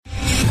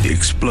The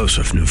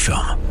explosive new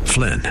film,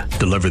 Flynn,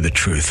 deliver the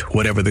truth,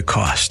 whatever the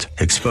cost,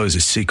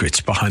 exposes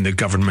secrets behind the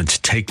government's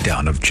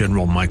takedown of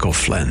General Michael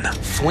Flynn.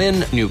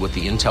 Flynn knew what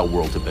the intel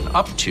world had been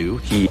up to.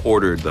 He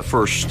ordered the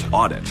first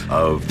audit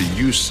of the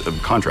use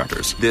of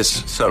contractors.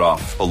 This set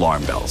off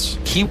alarm bells.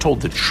 He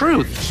told the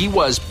truth. He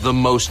was the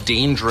most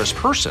dangerous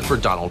person for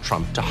Donald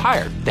Trump to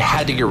hire. They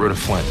had to get rid of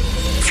Flynn.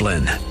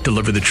 Flynn,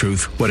 deliver the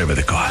truth, whatever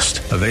the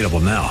cost. Available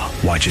now.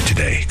 Watch it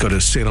today. Go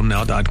to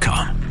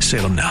salemnow.com.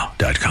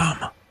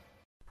 salemnow.com.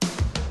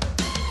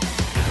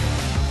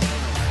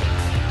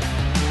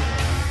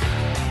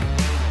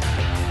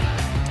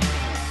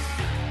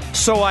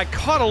 So I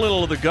caught a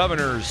little of the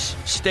governor's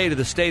State of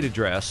the State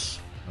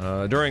address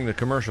during the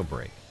commercial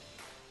break.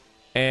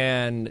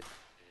 And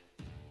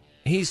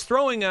he's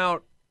throwing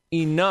out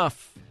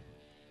enough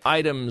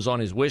items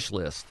on his wish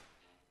list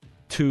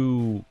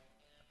to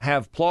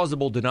have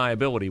plausible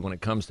deniability when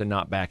it comes to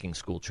not backing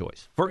school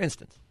choice. For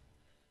instance,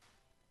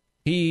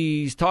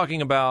 he's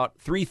talking about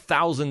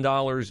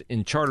 $3,000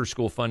 in charter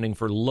school funding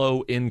for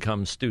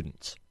low-income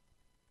students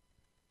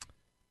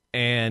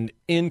and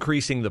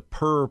increasing the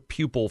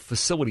per-pupil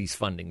facilities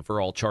funding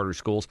for all charter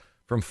schools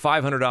from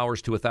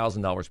 $500 to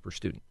 $1,000 per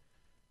student.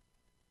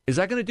 Is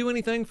that going to do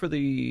anything for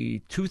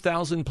the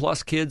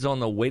 2,000-plus kids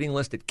on the waiting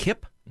list at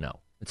KIPP?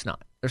 No, it's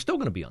not. They're still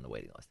going to be on the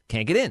waiting list.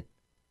 Can't get in.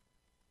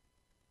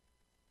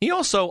 He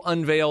also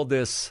unveiled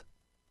this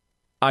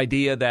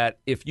idea that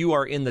if you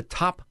are in the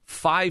top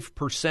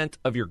 5%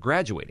 of your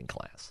graduating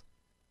class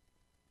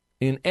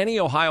in any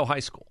Ohio high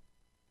school,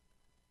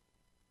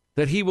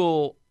 that he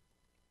will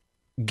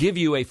give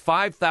you a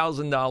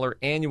 $5,000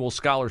 annual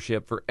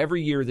scholarship for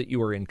every year that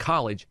you are in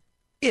college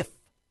if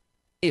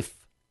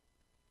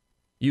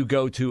you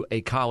go to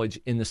a college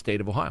in the state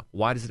of Ohio.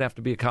 Why does it have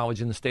to be a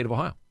college in the state of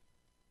Ohio?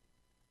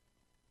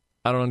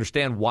 I don't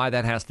understand why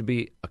that has to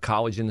be a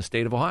college in the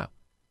state of Ohio.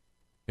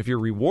 If you're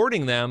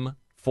rewarding them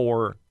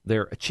for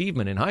their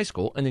achievement in high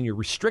school and then you're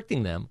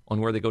restricting them on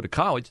where they go to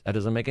college, that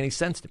doesn't make any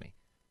sense to me.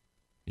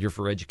 You're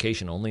for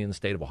education only in the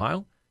state of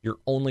Ohio? You're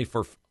only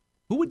for...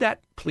 Who would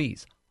that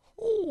please?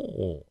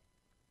 Oh,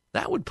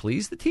 that would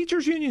please the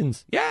teachers'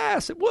 unions.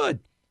 Yes, it would.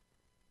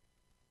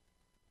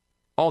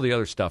 All the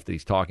other stuff that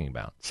he's talking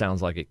about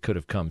sounds like it could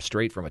have come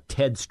straight from a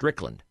Ted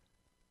Strickland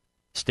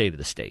State of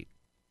the State.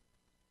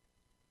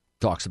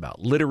 Talks about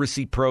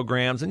literacy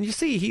programs. And you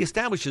see, he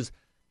establishes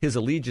his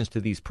allegiance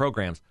to these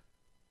programs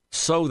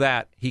so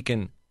that he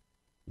can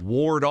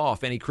ward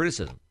off any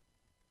criticism.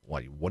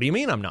 What do you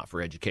mean I'm not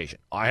for education?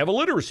 I have a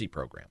literacy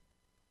program.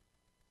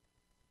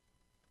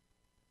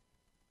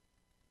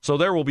 So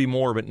there will be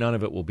more, but none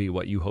of it will be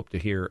what you hope to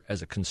hear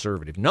as a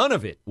conservative. None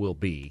of it will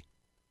be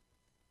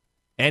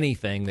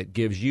anything that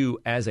gives you,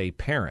 as a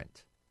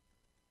parent,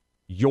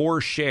 your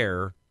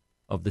share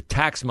of the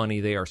tax money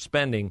they are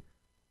spending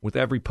with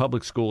every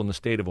public school in the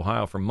state of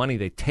Ohio from money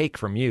they take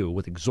from you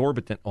with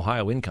exorbitant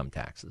Ohio income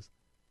taxes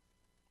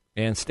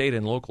and state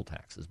and local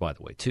taxes, by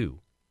the way, too.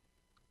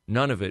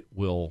 None of it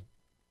will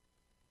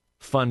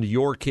fund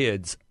your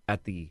kids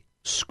at the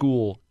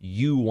school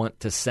you want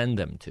to send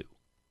them to,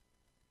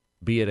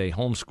 be it a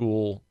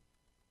homeschool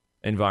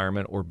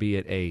environment or be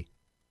it a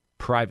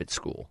private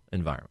school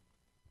environment.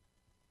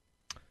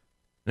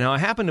 Now, I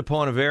happened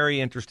upon a very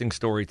interesting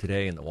story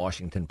today in the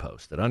Washington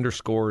Post that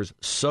underscores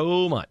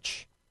so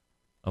much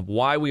of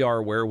why we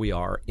are where we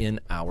are in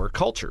our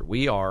culture.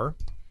 We are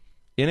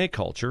in a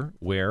culture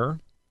where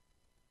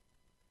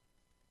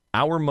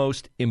our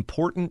most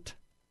important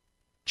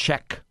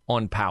check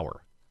on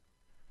power,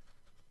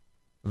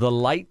 the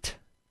light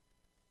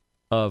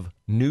of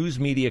news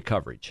media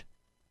coverage,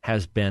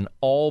 has been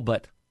all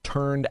but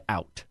turned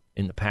out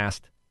in the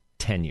past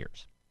 10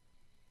 years.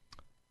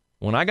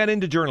 When I got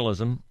into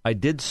journalism, I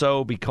did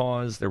so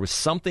because there was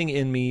something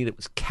in me that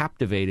was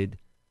captivated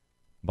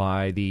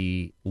by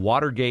the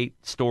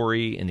Watergate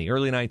story in the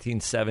early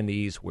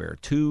 1970s, where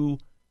two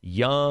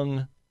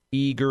young,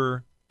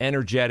 eager,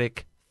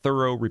 energetic,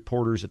 thorough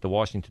reporters at the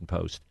Washington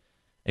Post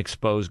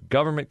exposed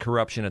government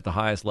corruption at the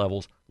highest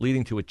levels,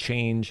 leading to a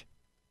change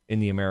in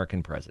the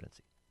American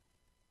presidency.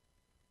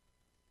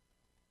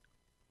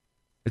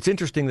 It's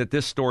interesting that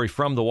this story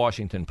from the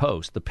Washington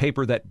Post, the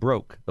paper that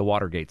broke the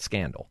Watergate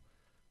scandal,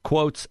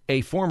 quotes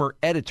a former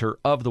editor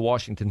of the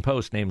Washington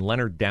Post named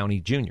Leonard Downey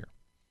Jr.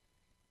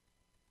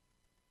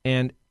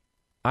 And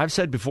I've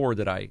said before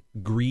that I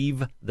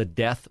grieve the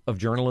death of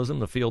journalism,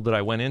 the field that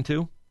I went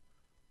into.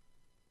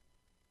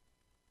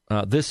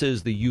 This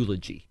is the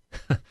eulogy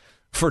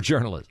for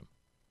journalism.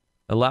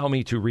 Allow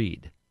me to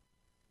read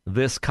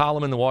this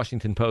column in the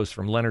Washington Post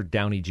from Leonard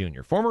Downey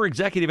Jr., former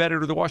executive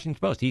editor of the Washington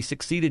Post. He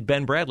succeeded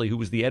Ben Bradley, who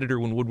was the editor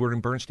when Woodward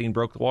and Bernstein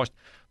broke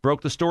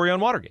the story on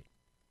Watergate.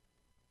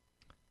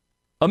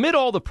 Amid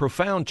all the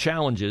profound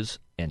challenges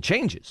and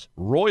changes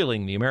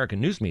roiling the American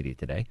news media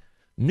today,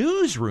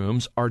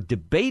 newsrooms are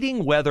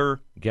debating whether,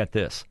 get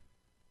this,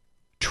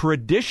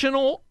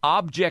 traditional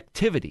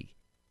objectivity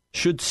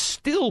should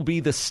still be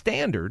the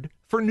standard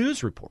for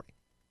news reporting.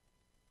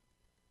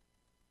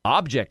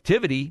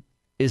 Objectivity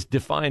is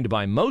defined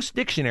by most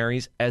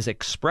dictionaries as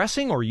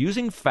expressing or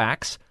using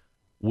facts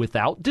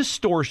without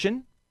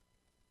distortion,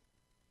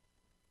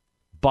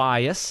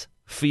 bias,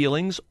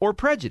 feelings, or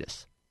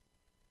prejudice.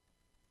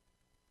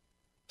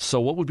 So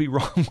what would be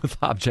wrong with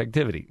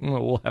objectivity?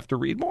 Well, we'll have to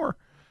read more.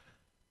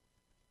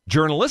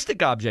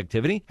 Journalistic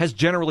objectivity has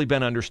generally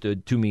been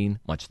understood to mean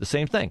much the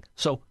same thing.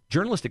 So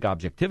journalistic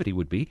objectivity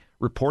would be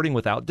reporting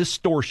without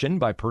distortion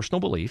by personal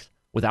beliefs,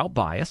 without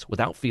bias,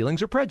 without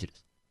feelings or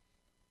prejudice.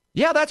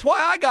 Yeah, that's why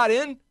I got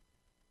in.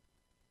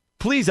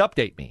 Please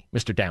update me,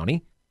 Mr.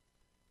 Downey.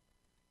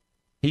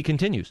 He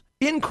continues,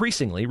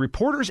 increasingly,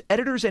 reporters,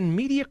 editors, and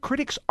media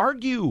critics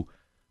argue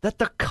that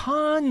the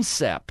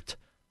concept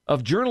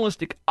of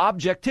journalistic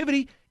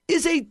objectivity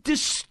is a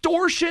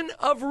distortion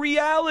of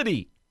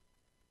reality.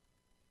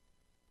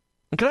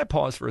 And can I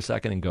pause for a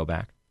second and go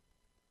back?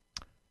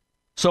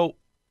 So,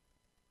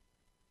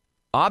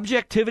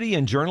 objectivity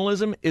in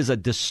journalism is a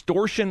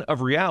distortion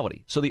of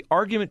reality. So the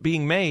argument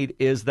being made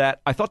is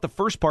that, I thought the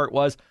first part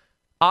was,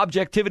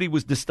 objectivity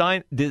was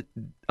defined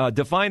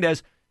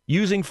as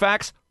using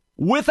facts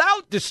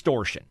without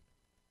distortion.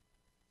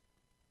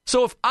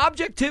 So if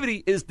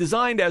objectivity is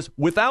designed as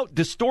without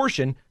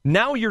distortion,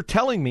 now you're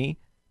telling me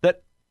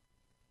that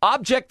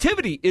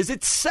objectivity is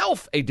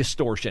itself a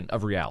distortion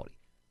of reality.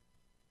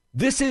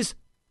 This is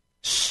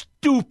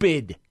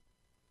stupid.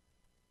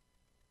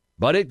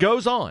 But it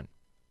goes on.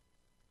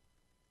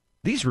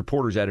 These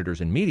reporters, editors,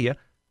 and media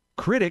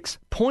critics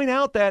point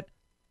out that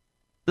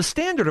the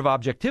standard of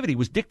objectivity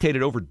was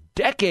dictated over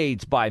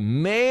decades by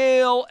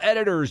male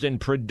editors in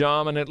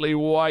predominantly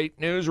white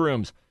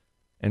newsrooms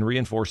and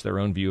reinforce their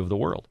own view of the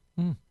world.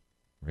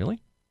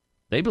 Really?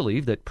 They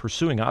believe that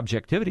pursuing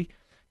objectivity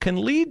can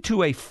lead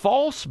to a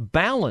false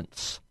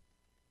balance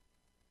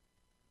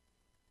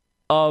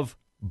of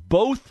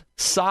both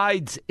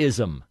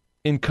sidesism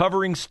in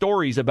covering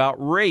stories about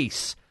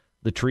race,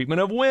 the treatment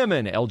of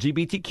women,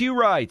 LGBTQ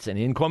rights, and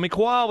income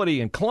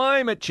equality, and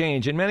climate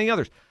change, and many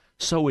others.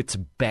 So it's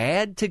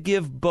bad to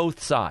give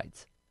both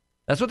sides.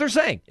 That's what they're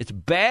saying. It's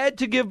bad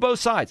to give both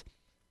sides.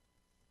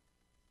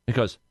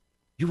 Because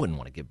you wouldn't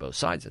want to give both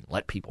sides and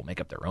let people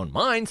make up their own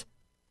minds.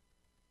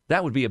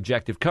 That would be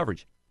objective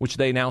coverage, which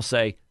they now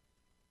say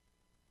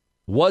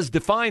was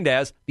defined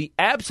as the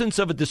absence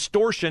of a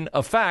distortion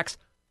of facts.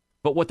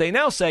 But what they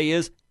now say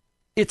is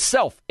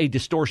itself a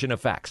distortion of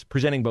facts,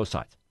 presenting both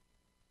sides.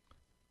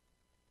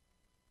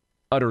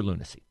 Utter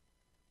lunacy.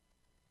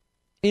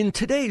 In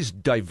today's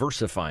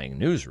diversifying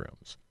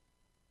newsrooms,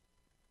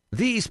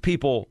 these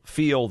people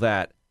feel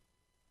that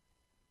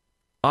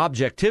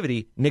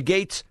objectivity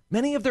negates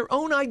many of their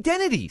own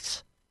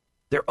identities,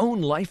 their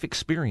own life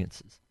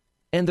experiences,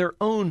 and their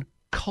own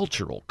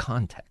cultural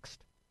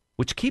context,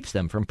 which keeps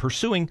them from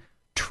pursuing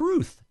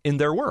truth in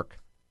their work.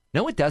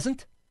 No, it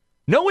doesn't.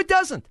 No, it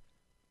doesn't.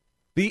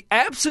 The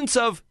absence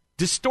of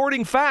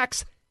distorting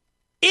facts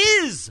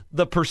is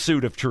the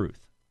pursuit of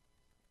truth.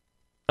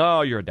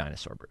 Oh, you're a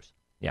dinosaur, Bruce.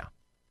 Yeah.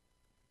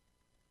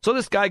 So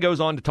this guy goes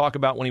on to talk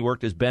about when he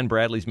worked as Ben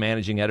Bradley's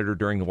managing editor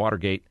during the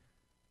Watergate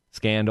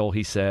scandal.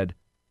 He said,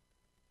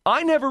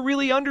 I never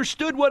really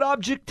understood what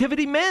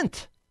objectivity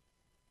meant.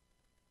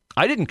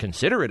 I didn't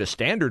consider it a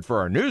standard for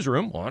our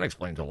newsroom. Well, that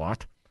explains a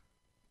lot.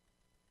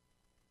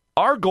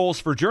 Our goals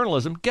for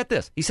journalism, get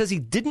this. He says he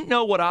didn't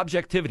know what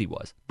objectivity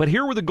was, but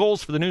here were the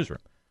goals for the newsroom.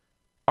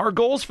 Our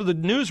goals for the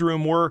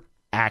newsroom were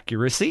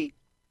accuracy,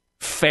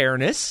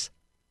 fairness,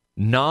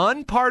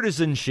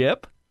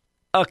 nonpartisanship,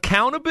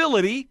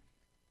 accountability,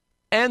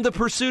 and the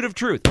pursuit of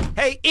truth.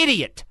 Hey,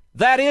 idiot,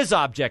 that is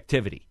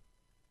objectivity.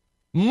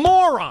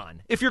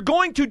 Moron, if you're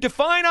going to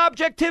define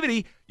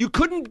objectivity, you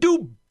couldn't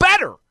do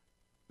better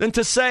than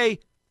to say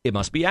it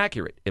must be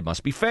accurate, it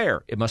must be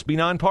fair, it must be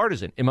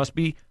nonpartisan, it must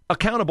be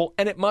accountable,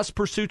 and it must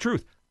pursue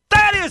truth.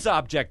 That is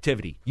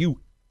objectivity,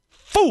 you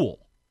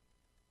fool.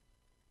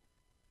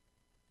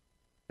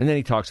 And then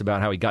he talks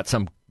about how he got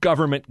some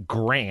government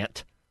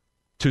grant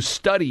to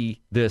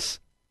study this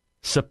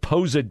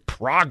supposed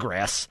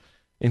progress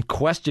in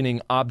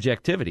questioning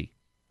objectivity.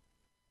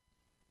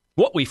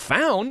 What we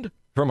found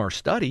from our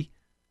study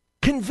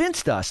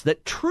convinced us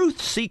that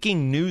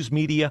truth-seeking news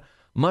media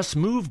must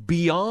move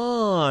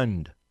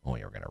beyond,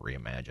 you're going to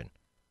reimagine,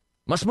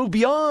 must move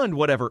beyond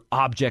whatever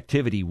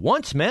objectivity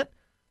once meant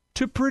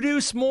to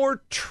produce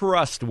more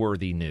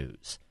trustworthy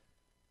news.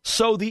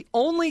 So the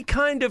only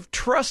kind of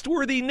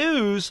trustworthy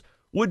news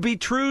would be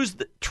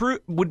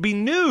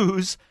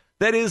news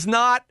that is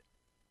not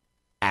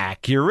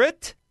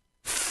accurate,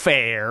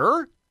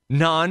 fair,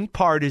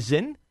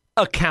 nonpartisan,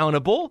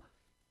 accountable,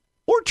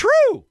 or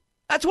true.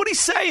 That's what he's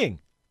saying.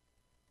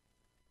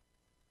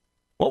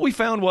 What we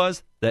found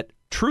was that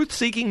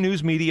truth-seeking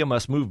news media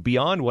must move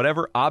beyond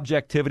whatever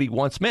objectivity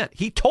once meant.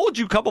 He told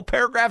you a couple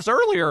paragraphs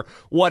earlier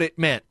what it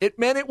meant. It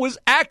meant it was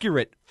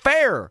accurate,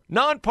 fair,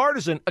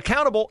 nonpartisan,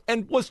 accountable,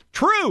 and was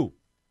true.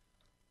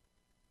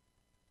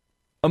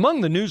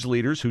 Among the news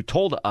leaders who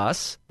told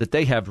us that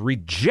they have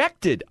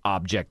rejected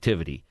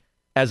objectivity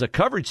as a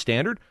coverage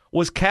standard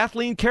was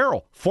Kathleen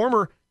Carroll,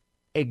 former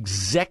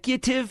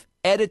executive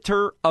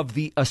editor of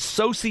the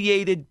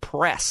Associated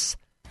Press.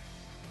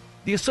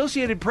 The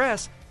Associated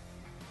Press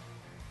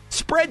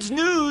spreads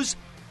news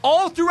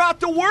all throughout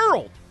the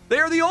world. They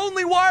are the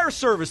only wire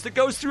service that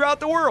goes throughout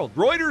the world.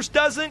 Reuters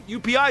doesn't.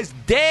 UPI's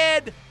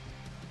dead.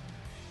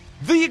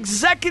 The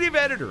executive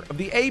editor of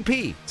the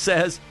AP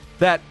says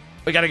that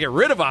we got to get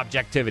rid of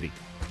objectivity.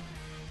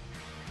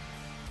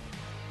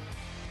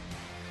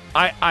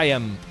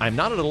 I'm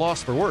not at a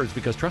loss for words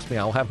because, trust me,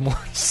 I'll have more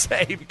to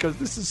say because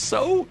this is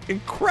so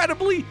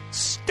incredibly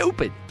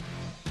stupid.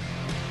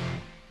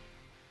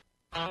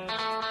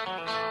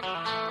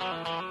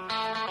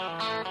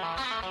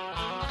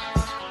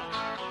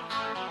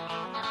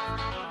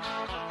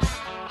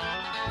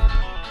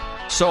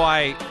 So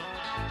I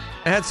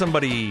had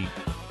somebody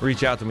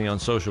reach out to me on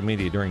social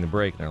media during the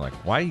break, and they're like,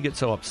 why do you get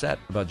so upset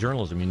about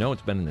journalism? You know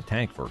it's been in the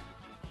tank for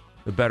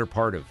the better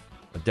part of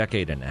a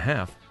decade and a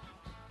half.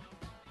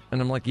 And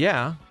I'm like,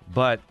 yeah,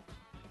 but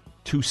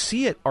to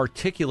see it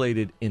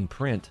articulated in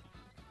print,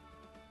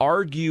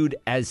 argued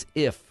as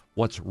if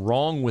what's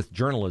wrong with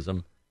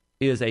journalism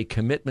is a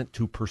commitment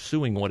to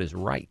pursuing what is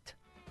right,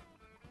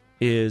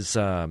 is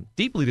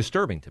deeply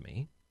disturbing to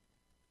me.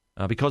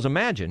 Because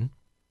imagine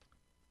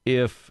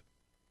if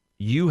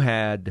you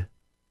had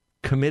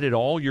committed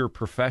all your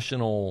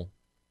professional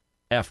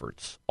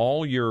efforts,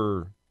 all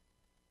your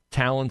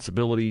talents,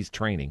 abilities,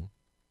 training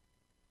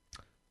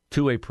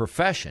to a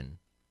profession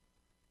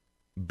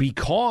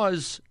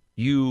because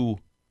you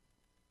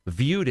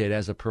viewed it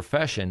as a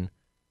profession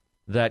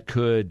that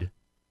could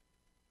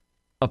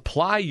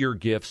apply your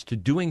gifts to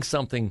doing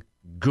something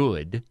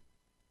good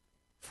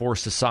for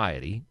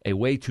society, a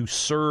way to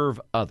serve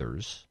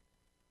others.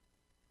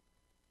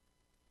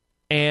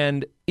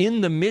 And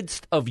in the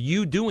midst of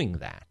you doing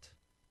that,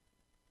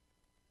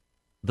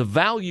 the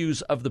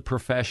values of the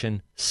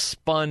profession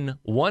spun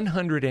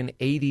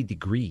 180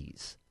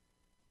 degrees.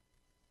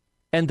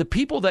 And the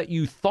people that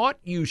you thought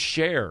you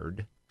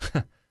shared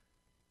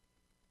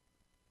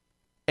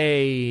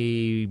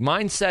a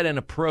mindset and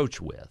approach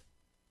with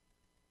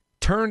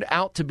turned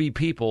out to be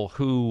people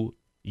who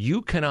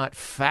you cannot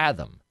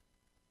fathom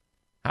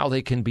how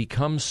they can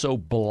become so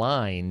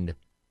blind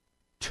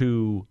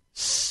to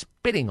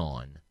spitting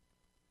on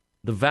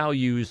the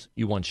values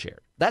you once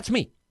shared. That's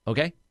me,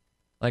 okay?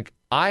 Like,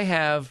 I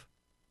have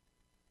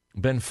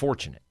been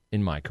fortunate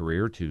in my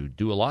career to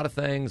do a lot of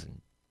things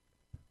and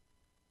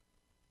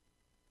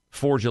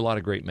forge a lot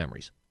of great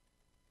memories,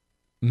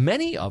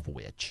 many of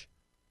which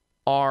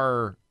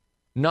are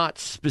not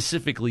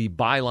specifically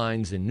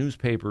bylines in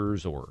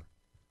newspapers or,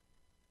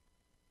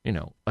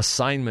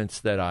 assignments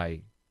that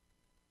I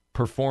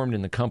performed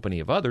in the company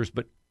of others,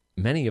 but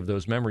many of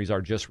those memories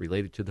are just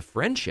related to the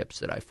friendships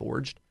that I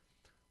forged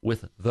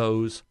with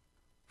those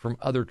from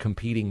other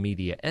competing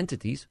media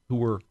entities who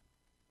were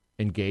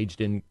engaged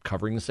in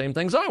covering the same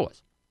things I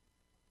was.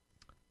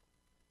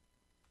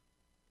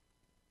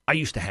 I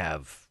used to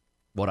have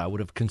what I would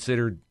have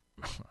considered,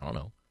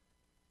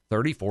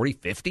 30, 40,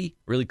 50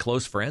 really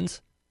close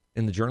friends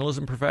in the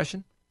journalism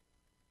profession.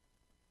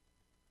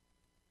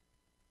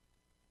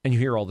 And you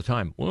hear all the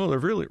time, well, there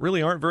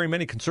really aren't very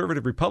many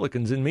conservative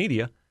Republicans in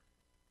media.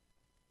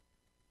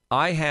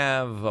 I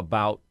have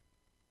about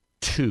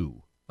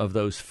 2 of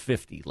those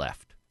 50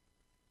 left.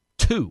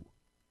 2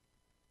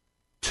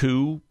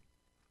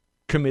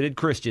 committed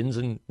Christians,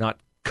 and not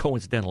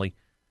coincidentally,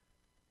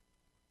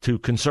 2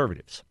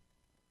 conservatives.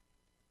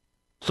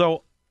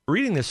 So,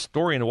 reading this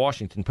story in the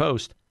Washington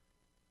Post,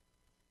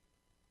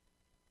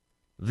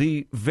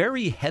 the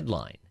very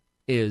headline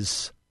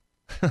is,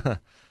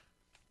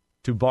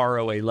 to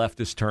borrow a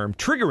leftist term,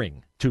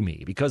 triggering to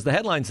me, because the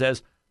headline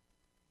says,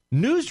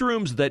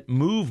 newsrooms that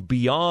move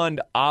beyond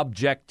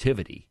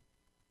objectivity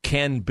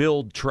can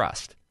build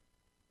trust.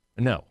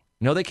 No,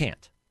 they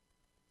can't.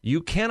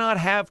 You cannot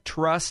have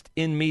trust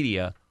in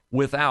media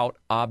without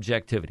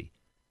objectivity.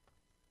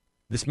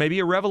 This may be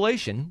a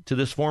revelation to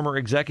this former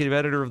executive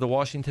editor of the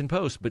Washington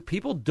Post, but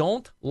people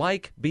don't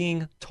like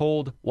being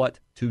told what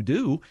to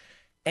do,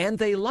 and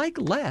they like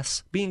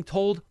less being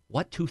told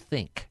what to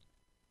think.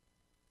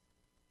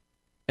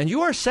 And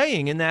you are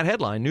saying in that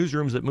headline,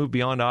 newsrooms that move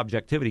beyond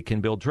objectivity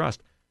can build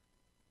trust.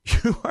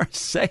 You are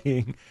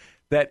saying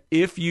that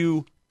if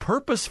you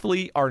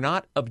purposefully are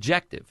not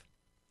objective,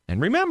 and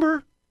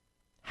remember,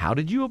 how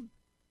did you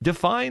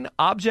define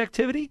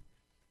objectivity?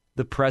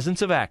 The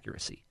presence of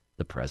accuracy,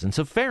 the presence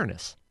of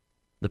fairness,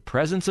 the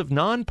presence of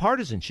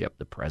nonpartisanship,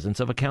 the presence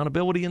of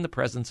accountability, and the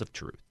presence of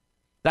truth.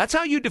 That's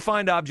how you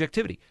defined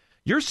objectivity.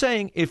 You're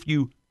saying if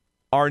you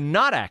are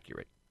not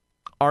accurate,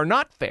 are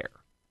not fair,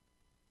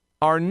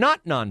 are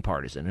not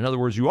nonpartisan, in other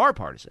words, you are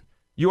partisan,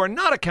 you are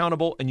not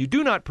accountable, and you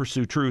do not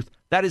pursue truth,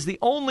 that is the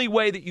only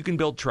way that you can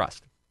build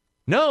trust.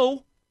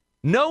 No,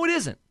 it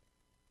isn't.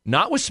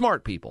 Not with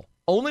smart people,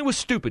 only with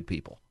stupid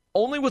people,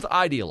 only with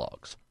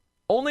ideologues,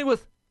 only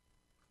with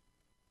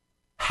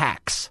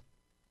hacks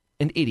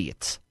and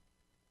idiots.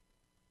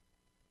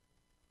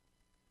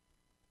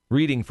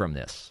 Reading from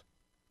this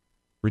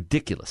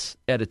ridiculous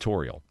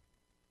editorial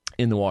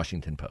in the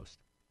Washington Post.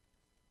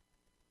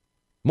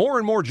 More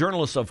and more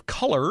journalists of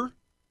color.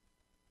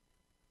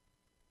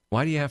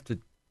 Why do you have to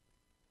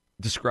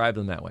describe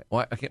them that way?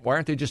 Why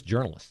aren't they just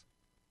journalists?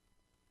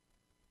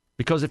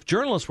 Because if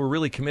journalists were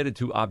really committed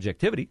to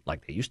objectivity,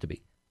 like they used to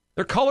be,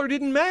 their color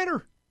didn't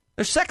matter.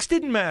 Their sex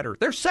didn't matter.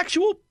 Their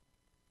sexual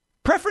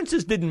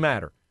preferences didn't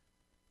matter.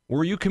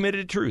 Were you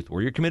committed to truth?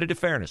 Were you committed to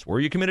fairness?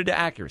 Were you committed to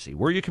accuracy?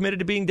 Were you committed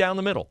to being down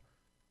the middle?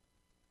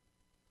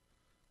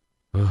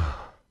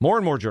 More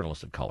and more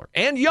journalists of color.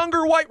 And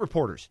younger white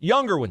reporters.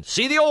 Younger ones.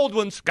 See the old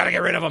ones. Got to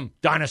get rid of them.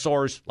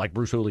 Dinosaurs, like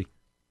Bruce Hooley.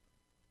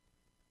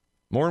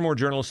 More and more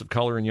journalists of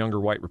color and younger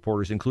white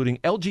reporters, including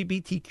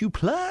LGBTQ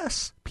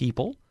plus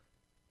people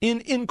in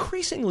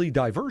increasingly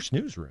diverse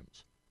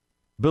newsrooms,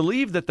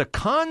 believe that the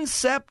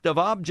concept of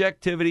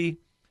objectivity,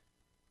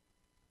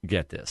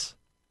 get this,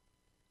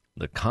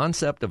 the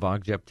concept of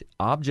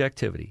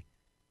objectivity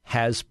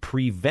has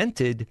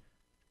prevented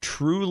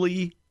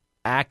truly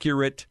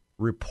accurate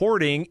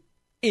reporting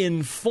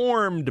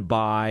informed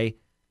by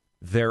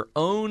their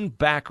own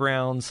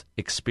backgrounds,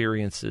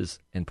 experiences,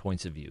 and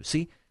points of view.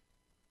 See,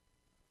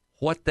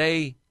 what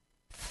they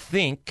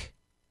think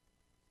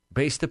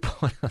based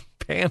upon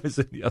Pam is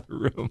in the other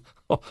room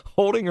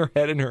holding her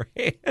head in her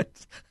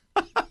hands,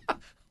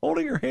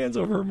 holding her hands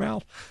over her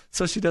mouth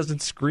so she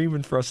doesn't scream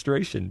in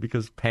frustration,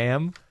 because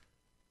Pam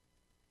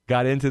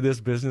got into this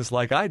business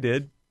like I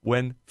did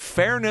when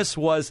fairness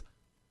was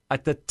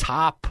at the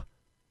top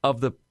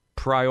of the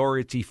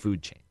priority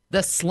food chain.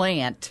 The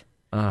slant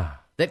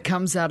that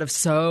comes out of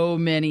so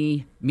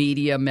many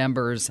media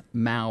members'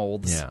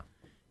 mouths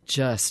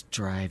just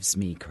drives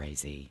me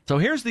crazy. So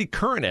here's the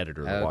current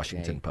editor of the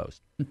Washington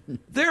Post.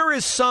 There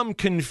is some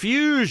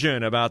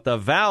confusion about the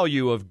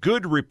value of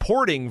good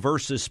reporting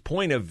versus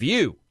point of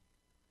view.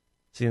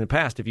 See, in the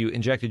past, if you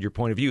injected your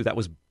point of view, that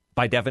was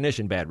by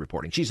definition bad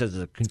reporting. She says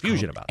there's a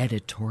confusion about it.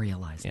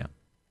 Editorializing. Yeah.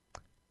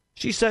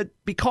 She said,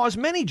 because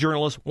many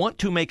journalists want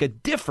to make a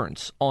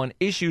difference on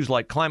issues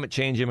like climate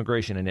change,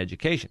 immigration, and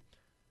education,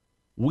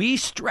 we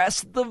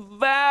stress the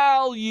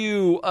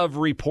value of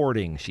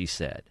reporting, she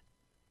said.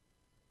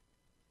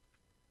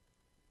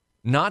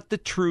 Not the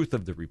truth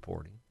of the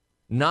reporting,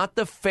 not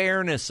the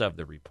fairness of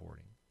the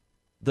reporting,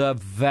 the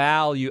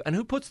value. And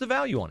who puts the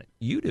value on it?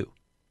 You do.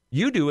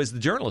 You do as the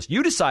journalist.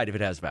 You decide if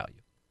it has value.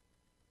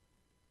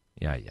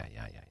 Yeah.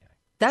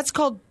 That's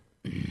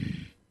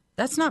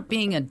not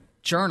being a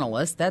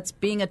journalist. That's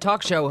being a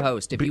talk show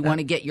host if you want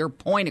to get your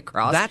point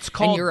across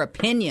and your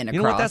opinion across.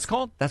 You know what that's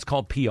called? That's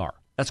called PR.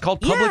 That's called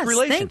public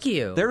relations. Thank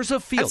you. There's a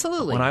field.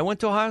 Absolutely. When I went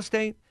to Ohio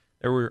State,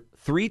 there were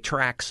 3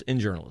 tracks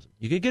in journalism.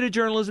 You could get a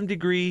journalism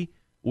degree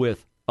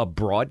with a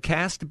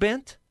broadcast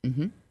bent.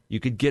 Mm-hmm. You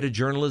could get a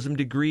journalism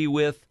degree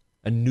with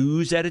a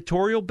news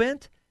editorial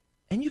bent.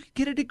 And you could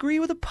get a degree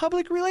with a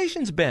public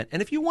relations bent.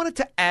 And if you wanted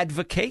to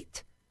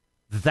advocate,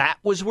 that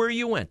was where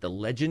you went. The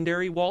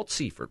legendary Walt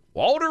Seifert.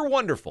 Walter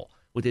Wonderful,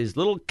 with his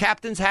little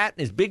captain's hat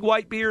and his big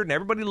white beard, and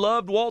everybody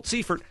loved Walt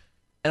Seifert.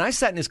 And I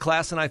sat in his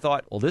class and I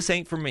thought, well, this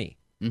ain't for me.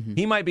 Mm-hmm.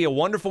 He might be a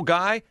wonderful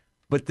guy,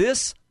 but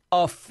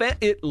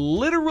it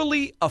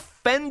literally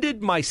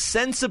offended my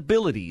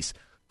sensibilities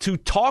to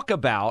talk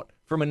about,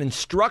 from an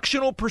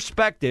instructional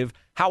perspective,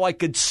 how I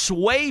could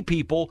sway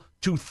people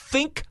to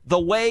think the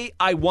way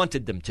I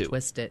wanted them to.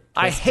 Twist it.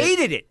 I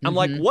hated it. I'm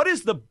like, what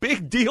is the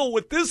big deal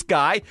with this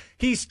guy?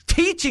 He's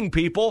teaching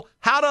people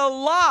how to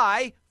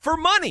lie for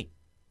money.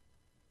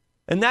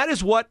 And that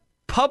is what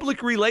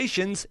public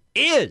relations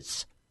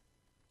is.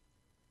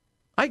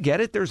 I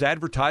get it. There's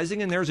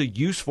advertising and there's a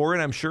use for it,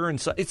 I'm sure. And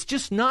so it's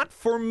just not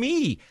for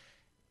me.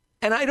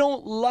 And I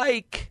don't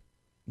like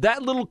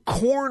that little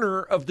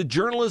corner of the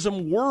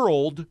journalism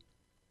world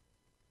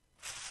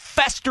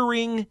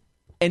festering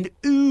and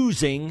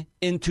oozing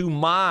into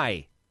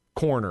my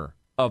corner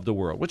of the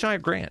world, which I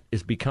grant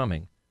is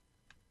becoming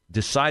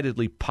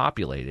decidedly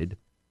populated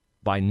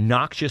by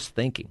noxious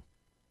thinking.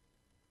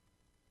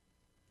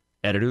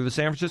 Editor of the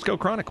San Francisco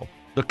Chronicle.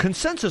 The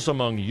consensus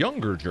among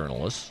younger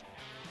journalists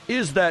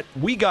is that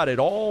we got it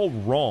all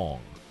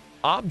wrong.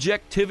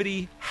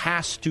 Objectivity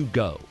has to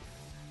go.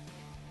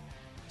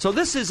 So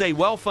this is a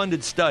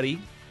well-funded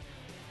study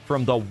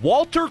from the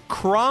Walter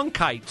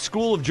Cronkite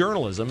School of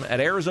Journalism at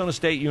Arizona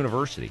State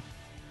University,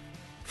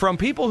 from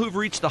people who've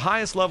reached the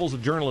highest levels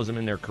of journalism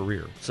in their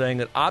career, saying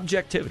that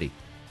objectivity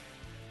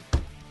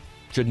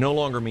should no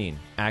longer mean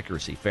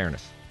accuracy,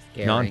 fairness,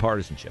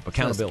 nonpartisanship,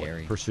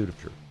 accountability, pursuit of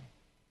truth.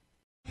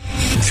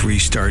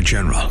 3-star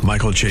General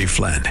Michael J.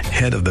 Flynn,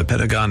 head of the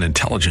Pentagon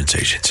Intelligence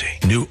Agency,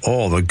 knew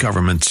all the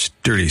government's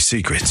dirty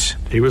secrets.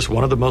 He was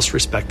one of the most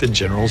respected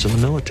generals in the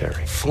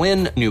military.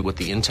 Flynn knew what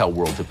the intel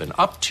world had been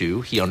up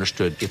to. He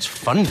understood its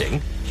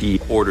funding. He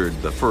ordered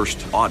the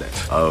first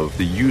audit of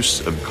the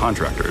use of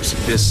contractors.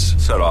 This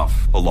set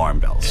off alarm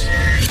bells.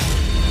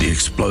 The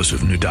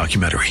explosive new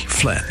documentary,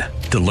 Flynn,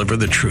 Deliver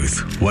the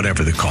Truth,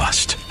 Whatever the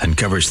Cost,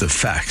 uncovers the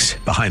facts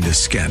behind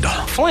this scandal.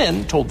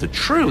 Flynn told the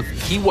truth.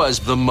 He was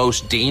the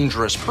most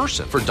dangerous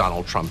person for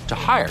Donald Trump to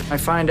hire. I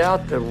find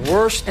out the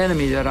worst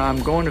enemy that I'm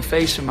going to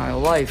face in my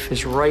life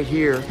is right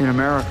here in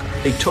America.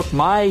 They took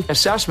my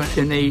assessment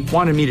and they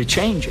wanted me to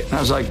change it. And I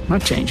was like, I'm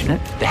not changing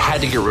it. They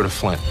had to get rid of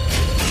Flynn.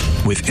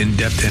 With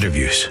in-depth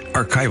interviews,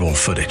 archival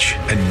footage,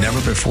 and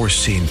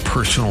never-before-seen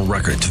personal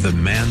records of the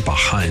man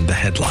behind the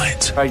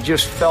headlines. I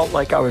just felt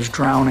like I was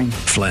drowning.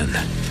 Flynn,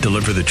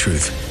 deliver the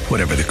truth,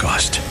 whatever the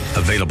cost.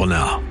 Available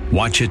now.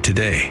 Watch it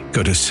today.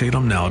 Go to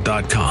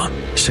salemnow.com.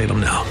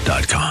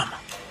 salemnow.com.